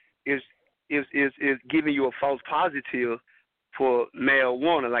is giving you a false positive for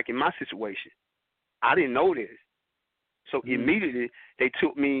marijuana, like in my situation. I didn't know this. So immediately they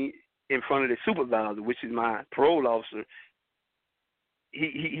took me in front of the supervisor, which is my parole officer.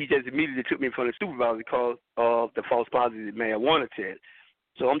 He just immediately took me in front of the supervisor because of the false positive marijuana test.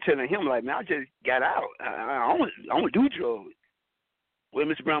 So I'm telling him, like, man, I just got out. I don't do drugs. Well,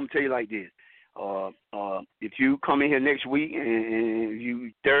 Mr. Brown, I'm going to tell you like this. If you come in here next week and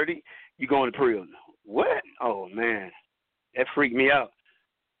you 30, you're going to prison. What? Oh, man. That freaked me out.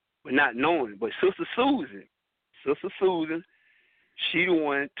 But not knowing. But Sister Susan, she the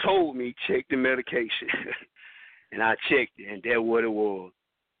one told me check the medication. And I checked it, and that's what it was.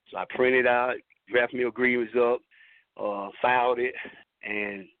 So I printed out, drafted me a grievance up, filed it,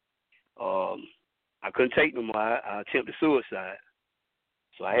 and I couldn't take no more. I attempted suicide.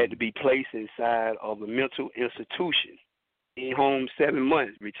 So I had to be placed inside of a mental institution, in home 7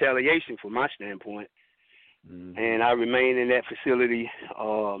 months, retaliation from my standpoint. And I remained in that facility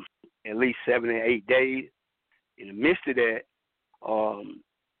at least 7 or 8 days. In the midst of that,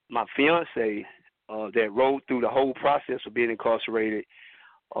 my fiance that rode through the whole process of being incarcerated,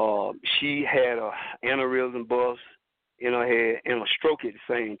 she had an aneurysm bust in her head and a stroke at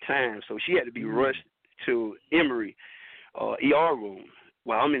the same time. So she had to be rushed to Emory ER room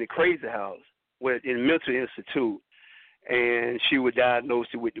while I'm in the crazy house, in the mental institute, and she was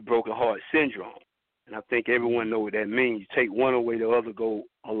diagnosed with the broken heart syndrome. And I think everyone knows what that means. You take one away, the other go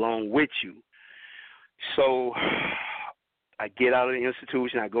along with you. So I get out of the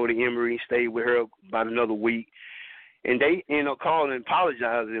institution, I go to Emory, stay with her about another week, and they end up calling and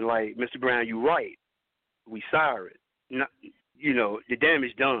apologizing like, Mr. Brown, you're right. We sorry. Not, the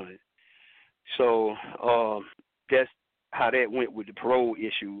damage done. So that's how that went with the parole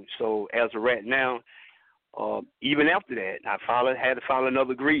issue. So as of right now, even after that, I had to file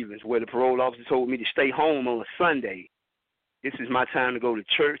another grievance where the parole officer told me to stay home on a Sunday. This is my time to go to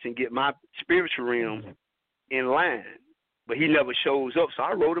church and get my spiritual realm in line. But he never shows up, so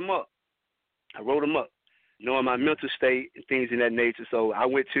I wrote him up. Knowing my mental state and things in that nature. So I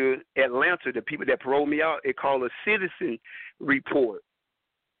went to Atlanta. The people that paroled me out, it called a citizen report,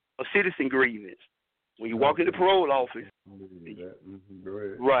 a citizen grievance. When you walk in the parole office, Go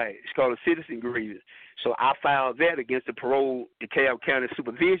ahead. Right, it's called a citizen grievance. So I filed that against the DeKalb County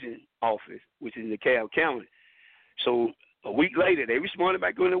Supervision Office, which is in DeKalb County. So a week later, they responded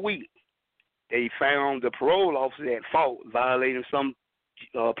back within a week. They found the parole officer at fault, violating some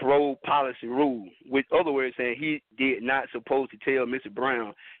parole policy rule. With other words, saying he did not supposed to tell Mr.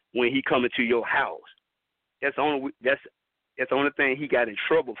 Brown when he coming to your house. That's the only thing he got in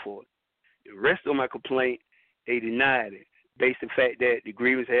trouble for. The rest of my complaint, they denied it, based on the fact that the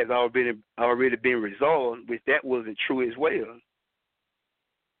grievance has already been resolved, which that wasn't true as well.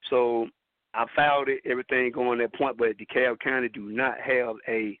 So I filed it, everything going that point, but DeKalb County do not have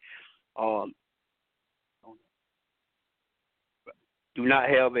a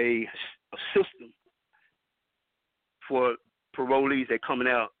system for parolees that coming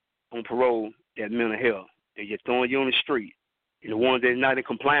out on parole that mental health. They just throwing you on the street. And the ones that are not in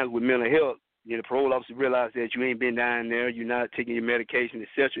compliance with mental health, the parole officer realize that you ain't been down there, you're not taking your medication,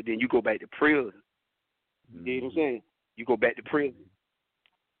 etc., then you go back to prison. Mm-hmm. You know what I'm saying? You go back to prison.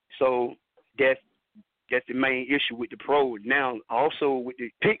 So that's the main issue with the parole. Now, also with the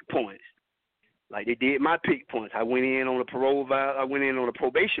pick points, like they did my pick points. I went in on a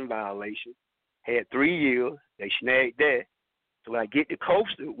probation violation, had 3 years. They snagged that. So when I get to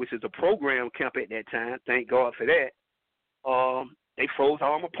Coastal, which is a program camp at that time, thank God for that, they froze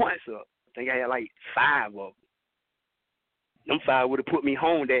all my points up. I think I had like 5 of them. Them 5 would have put me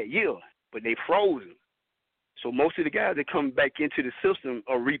home that year, but they froze them. So most of the guys that come back into the system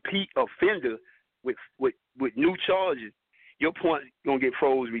are repeat offender with new charges. Your points gonna get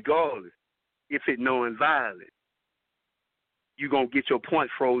froze regardless. If it's non-violent, you're gonna get your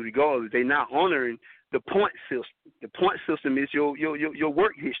points froze regardless. They're not honoring the point system. The point system is your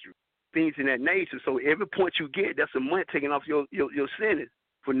work history, things in that nature. So every point you get, that's a month taken off your sentence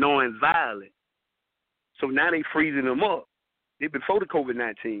for non-violent. So now they freezing them up. They're before the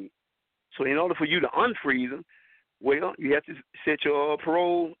COVID-19. So in order for you to unfreeze them, well, you have to set your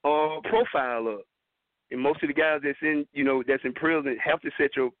parole profile up. And most of the guys that's in prison have to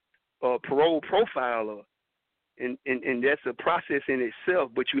set your parole profile up. And that's a process in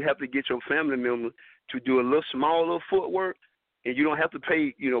itself, but you have to get your family members to do a little smaller footwork, and you don't have to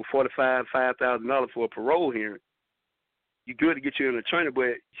pay, $5,000 for a parole hearing. You're good to get you an attorney,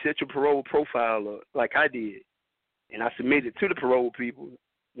 but set your parole profile up like I did. And I submitted to the parole people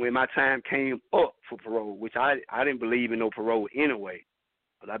when my time came up for parole, which I didn't believe in no parole anyway,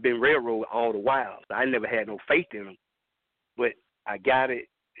 because I've been railroaded all the while. So I never had no faith in them. But I got it.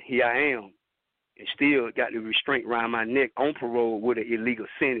 Here I am. And still got the restraint around my neck on parole with an illegal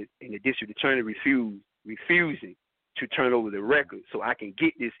sentence, and the district attorney refusing to turn over the record so I can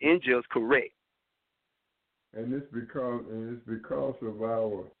get this injustice correct. And it's because of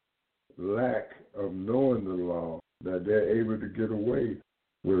our lack of knowing the law that they're able to get away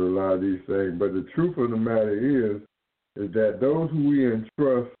with a lot of these things. But the truth of the matter is that those who we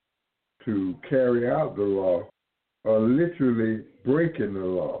entrust to carry out the law are literally breaking the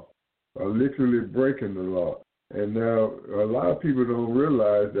law. And now a lot of people don't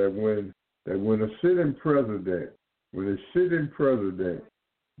realize that when a sitting president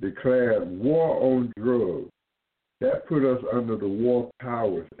declared war on drugs, that put us under the War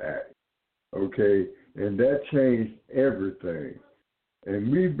Powers Act, okay? And that changed everything.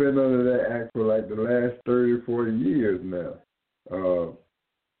 And we've been under that act for like the last 30 or 40 years now,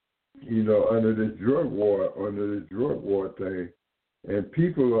 under this drug war thing. And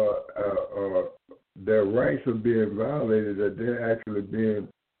people are their rights are being violated, that they're actually being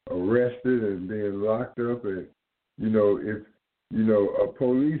arrested and being locked up. And,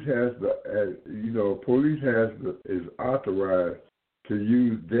 police is authorized to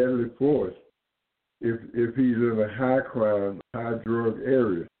use deadly force if he's in a high crime, high drug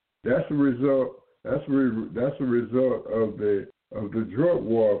area. That's a result of the drug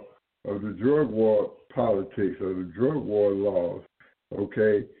war politics, of the drug war laws.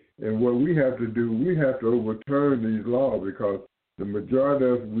 Okay, and what we have to do, we have to overturn these laws, because the majority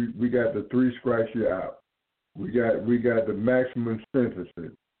of we got the 3 strikes you're out. We got the maximum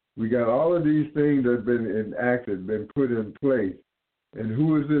sentencing. We got all of these things that have been enacted, been put in place. And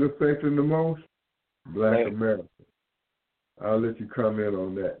who is it affecting the most? Black America. I'll let you comment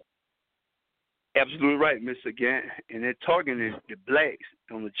on that. Absolutely right, Mr. Gantt. And they're targeting the blacks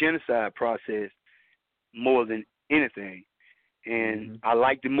on the genocide process more than anything. And I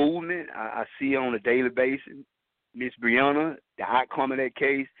like the movement. I see it on a daily basis. Miss Breonna, the outcome of that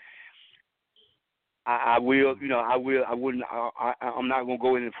case. I'm not going to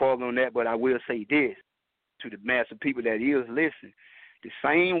go any further on that, but I will say this to the mass of people that is listening. The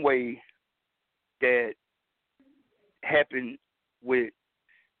same way that happened with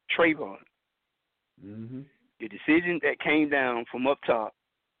Trayvon, the decision that came down from up top,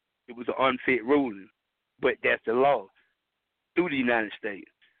 it was an unfit ruling, but that's the law through the United States,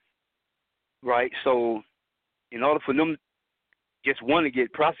 right? So in order for them just want to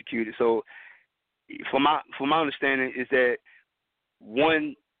get prosecuted, so from my understanding is that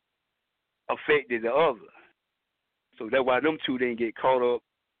one affected the other. So that's why them two didn't get caught up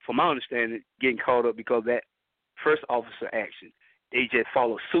from my understanding, getting caught up because of that first officer action. They just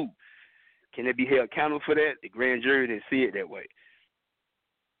follow suit. Can they be held accountable for that? The grand jury didn't see it that way.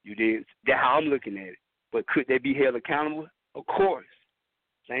 You did. That's how I'm looking at it. But could they be held accountable? Of course.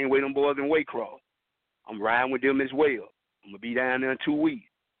 Same way them boys in Waycross. I'm riding with them as well. I'm going to be down there in 2 weeks.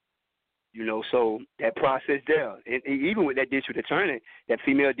 You know, so that process there. And even with that district attorney, that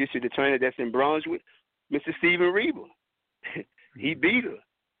female district attorney that's in Brunswick, Mr. Stephen Reba, he beat her.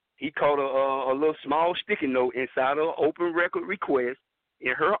 He caught a little small sticky note inside of an open record request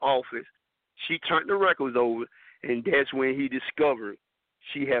in her office. She turned the records over, and that's when he discovered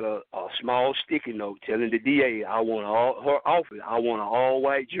she had a small sticky note telling the DA, I want her office, I want an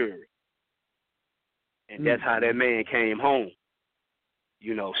all-white jury. And that's how that man came home.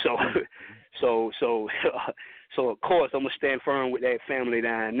 You know, so of course I'm gonna stand firm with that family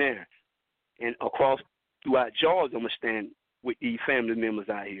down there, and throughout Georgia I'm gonna stand with these family members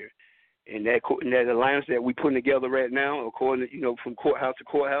out here, and that alliance that we putting together right now, according to, from courthouse to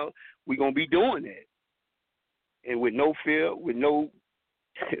courthouse, we gonna be doing that, and with no fear, with no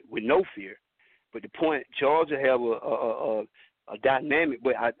fear. But the point, Georgia have a dynamic,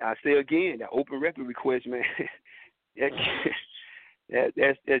 but I say again, that open record request, man.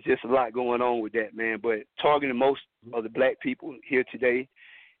 That's just a lot going on with that, man. But targeting most of the black people here today,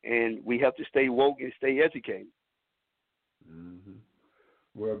 and we have to stay woke and stay educated. Mm-hmm.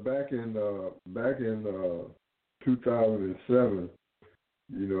 Well, back in 2007,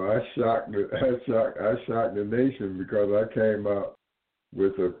 I shocked the nation because I came out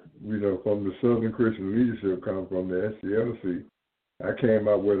with from the Southern Christian Leadership Conference, from the SCLC. I came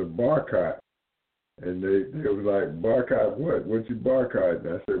out with a boycott. And they was like, boycott what? What you boycott? And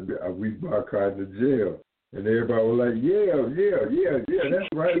I said, we boycott the jail. And everybody was like, yeah, that's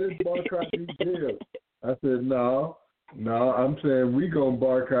right, let's boycott these jails. I said, no, I'm saying we going to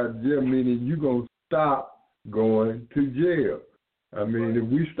boycott jail, meaning you going to stop going to jail. I mean, if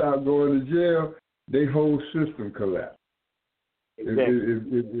we stop going to jail, their whole system collapse. Exactly.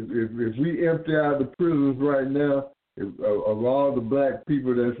 If we empty out the prisons right now, of all the black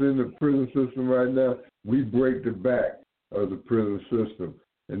people that's in the prison system right now, we break the back of the prison system.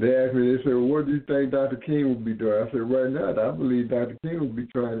 And they asked me, they said, well, what do you think Dr. King would be doing? I said, right now, I believe Dr. King would be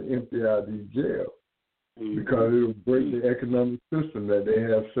trying to empty out these jails because it will break the economic system that they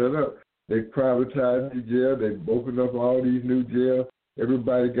have set up. They privatized the jail. They've opened up all these new jails.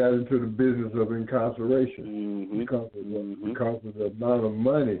 Everybody got into the business of incarceration because of the amount of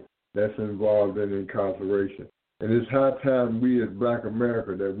money that's involved in incarceration. And it's high time we as Black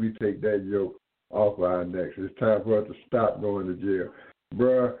America that we take that yoke off our necks. It's time for us to stop going to jail.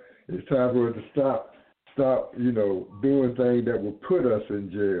 Bruh, it's time for us to stop, doing things that will put us in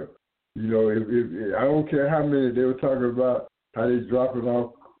jail. If I don't care how many, they were talking about how they dropping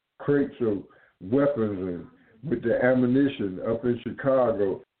off crates of weapons and with the ammunition up in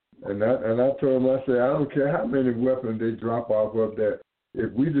Chicago. And I told them, I said, I don't care how many weapons they drop off up there.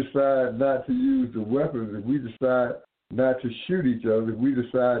 If we decide not to use the weapons, if we decide not to shoot each other, if we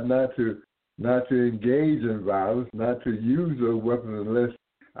decide not to engage in violence, not to use those weapons unless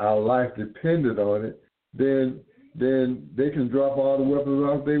our life depended on it, then they can drop all the weapons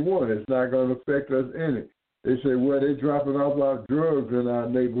off they want. It's not going to affect us any. They say, well, they're dropping off our drugs in our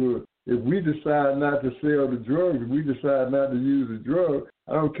neighborhood. If we decide not to sell the drugs, if we decide not to use the drug,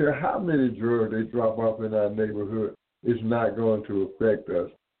 I don't care how many drugs they drop off in our neighborhood, it's not going to affect us.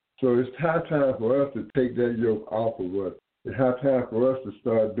 So it's high time for us to take that yoke off of us. It's high time for us to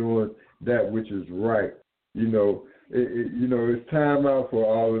start doing that which is right. It's time out for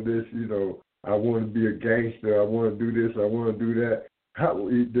all of this, I want to be a gangster, I want to do this, I want to do that.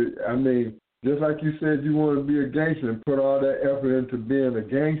 Just like you said you want to be a gangster and put all that effort into being a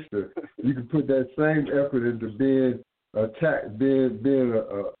gangster, you can put that same effort into being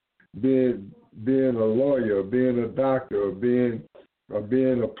being a lawyer, being a doctor, or being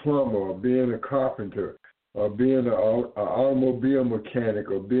a plumber, or being a carpenter, or being an automobile mechanic,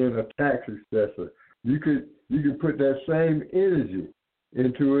 or being a tax assessor. You could put that same energy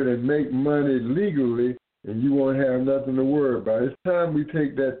into it and make money legally, and you won't have nothing to worry about. It's time we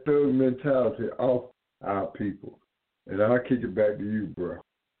take that thug mentality off our people. And I'll kick it back to you, bro.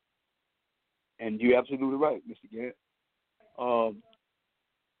 And you're absolutely right, Mr. Gantt.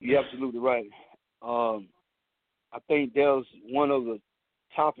 You're absolutely right. I think there's one of the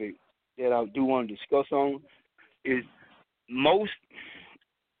topics that I do want to discuss on is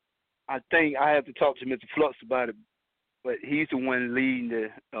I think I have to talk to Mr. Flux about it, but he's the one leading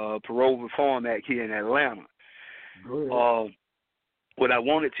the Parole Reform Act here in Atlanta. Go ahead. what I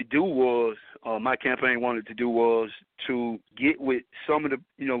wanted to do was, my campaign wanted to do was to get with some of the,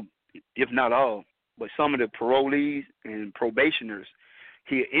 if not all, but some of the parolees and probationers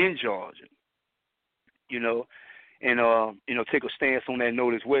here in Georgia, and take a stance on that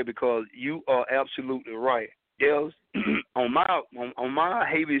note as well, because you are absolutely right. There's on my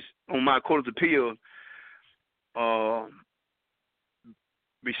habeas, on my Court of Appeal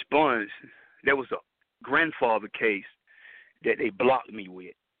response, there was a grandfather case that they blocked me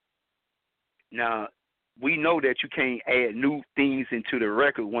with. Now, we know that you can't add new things into the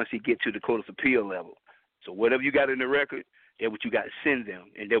record once you get to the Court of Appeal level. So whatever you got in the record, that's what you got to send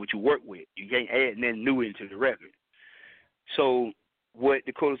them, and that's what you work with. You can't add nothing new into the record. So what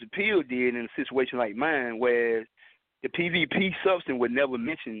the Court of Appeal did in a situation like mine, where the PVP substance was never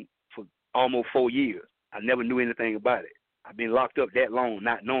mentioned for almost 4 years. I never knew anything about it. I've been locked up that long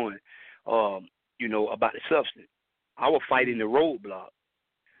not knowing, about the substance. I was fighting the roadblock.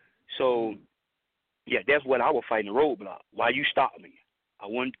 So, yeah, that's what I was fighting, the roadblock. Why you stopped me? I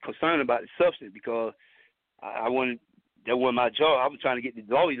wasn't concerned about the substance because that wasn't my job. I was trying to get the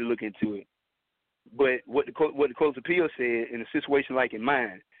lawyer to look into it. But what the Court of Appeal said, in a situation like in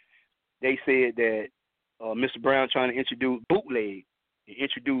mine, they said that Mr. Brown trying to introduce bootleg and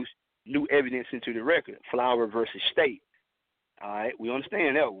introduce new evidence into the record, Flower versus State. All right, we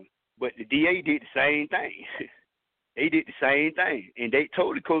understand that one. But the DA did the same thing. They did the same thing. And they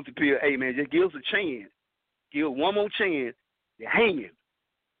told the Court of Appeal, hey, man, just give us a chance. Give us one more chance to hang him.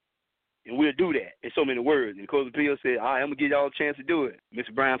 And we'll do that in so many words. And the Court of Appeal said, all right, I'm going to give y'all a chance to do it.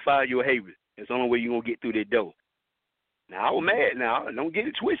 Mr. Brown, file your habeas. That's the only way you're going to get through that door. Now, I was mad now. Don't get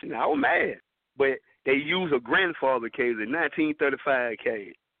it twisted now. I was mad. But they used a grandfather case, a 1935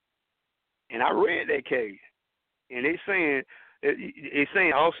 case. And I read that case. And it's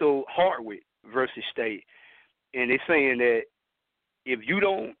saying also Hardwick versus State. And they're saying that if you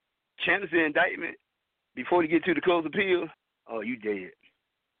don't challenge the indictment before you get to the Court of Appeal, you dead.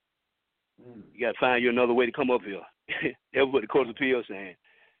 You got to find you another way to come up here. That's what the Court of Appeal is saying.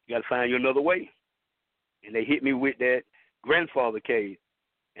 You got to find you another way. And they hit me with that grandfather case.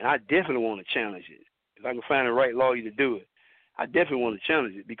 And I definitely want to challenge it. If I can find the right lawyer to do it, I definitely want to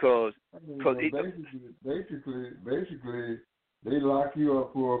challenge it because basically, they lock you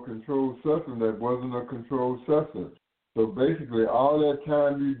up for a controlled substance that wasn't a controlled substance. So basically, all that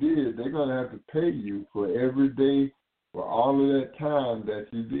time you did, they're going to have to pay you for every day for all of that time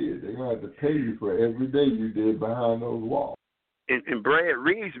that you did. They're going to have to pay you for every day you did behind those walls. And Brad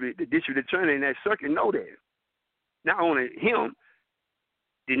Reedsby, the district attorney in that circuit, know that. Not only him,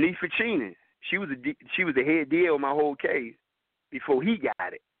 Denise Ficini, she was the head DA on my whole case before he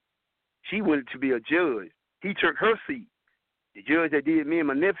got it. She wanted to be a judge. He took her seat. The judge that did me and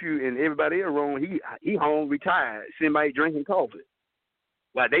my nephew and everybody else wrong, he home retired, somebody drinking coffee.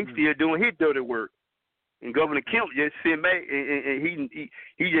 While they still doing his dirty work. And Governor Kemp just sent back and he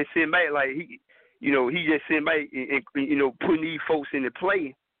just sent back like he just sent back and putting these folks into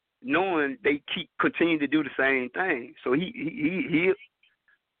play, knowing they continue to do the same thing. So he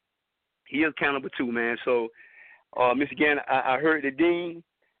is accountable too, man. So Mr. Gantt, I heard the dean.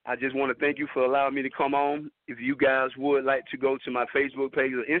 I just want to thank you for allowing me to come on. If you guys would like to go to my Facebook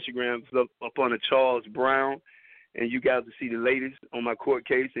page or Instagram, look up on Charles Brown, and you guys will see the latest on my court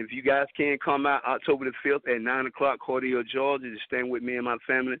case. If you guys can come out October the 5th at 9 o'clock, Cordell, Georgia, to stand with me and my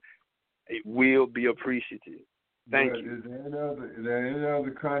family, it will be appreciative. Thank you. Is there any other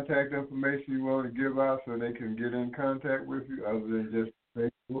contact information you want to give out so they can get in contact with you other than just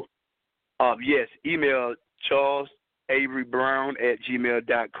Facebook? Yes, email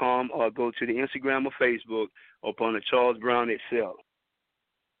charlesaverybrown@gmail.com or go to the Instagram or Facebook upon the Charles Brown itself.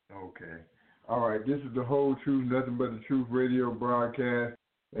 Okay. All right. This is the Whole Truth, Nothing But the Truth radio broadcast.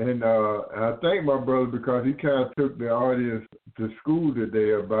 And I thank my brother because he kind of took the audience to school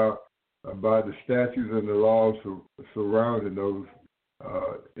today about the statutes and the laws surrounding those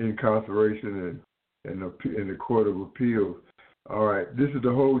incarceration and the Court of Appeals. All right, this is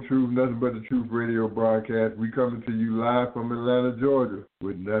the Whole Truth, Nothing But the Truth radio broadcast. We coming to you live from Atlanta, Georgia,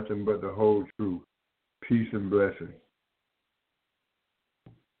 with nothing but the whole truth. Peace and blessings.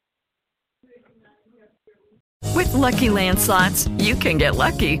 With Lucky Land Slots, you can get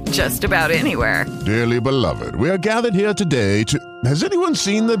lucky just about anywhere. Dearly beloved, we are gathered here today to... Has anyone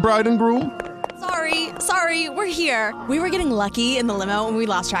seen the bride and groom? Sorry, we're here. We were getting lucky in the limo and we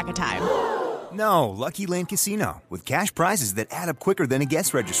lost track of time. No, Lucky Land Casino, with cash prizes that add up quicker than a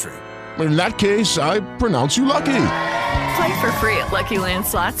guest registry. In that case, I pronounce you lucky. Play for free at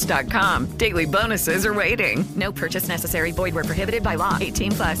LuckyLandSlots.com. Daily bonuses are waiting. No purchase necessary. Void where prohibited by law.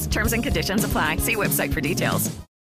 18+. Terms and conditions apply. See website for details.